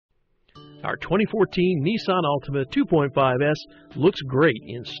Our 2014 Nissan Altima 2.5S looks great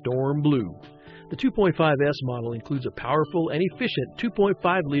in storm blue. The 2.5S model includes a powerful and efficient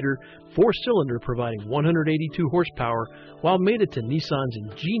 2.5-liter four-cylinder providing 182 horsepower, while mated to Nissan's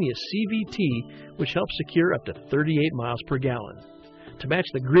ingenious CVT, which helps secure up to 38 miles per gallon. To match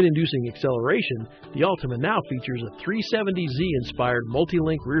the grin-inducing acceleration, the Altima now features a 370Z-inspired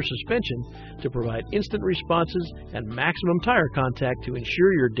multi-link rear suspension to provide instant responses and maximum tire contact to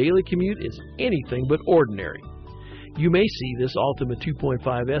ensure your daily commute is anything but ordinary. You may see this Altima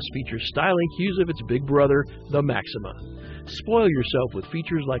 2.5S feature styling cues of its big brother, the Maxima. Spoil yourself with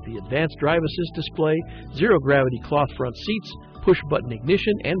features like the advanced drive assist display, zero-gravity cloth front seats, push-button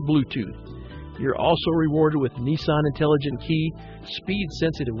ignition, and Bluetooth. You're also rewarded with Nissan Intelligent Key,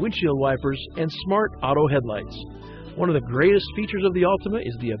 speed-sensitive windshield wipers, and smart auto headlights. One of the greatest features of the Altima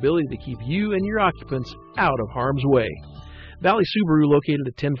is the ability to keep you and your occupants out of harm's way. Valley Subaru, located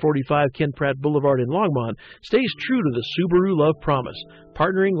at 1045 Ken Pratt Blvd in Longmont, stays true to the Subaru Love Promise,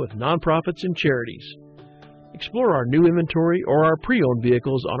 partnering with nonprofits and charities. Explore our new inventory or our pre-owned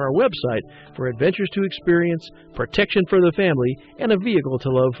vehicles on our website for adventures to experience, protection for the family, and a vehicle to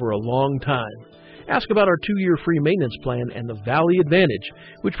love for a long time. Ask about our 2-year free maintenance plan and the Valley Advantage,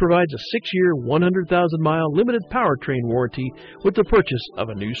 which provides a 6-year, 100,000-mile limited powertrain warranty with the purchase of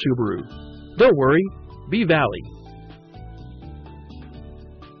a new Subaru. Don't worry, be Valley.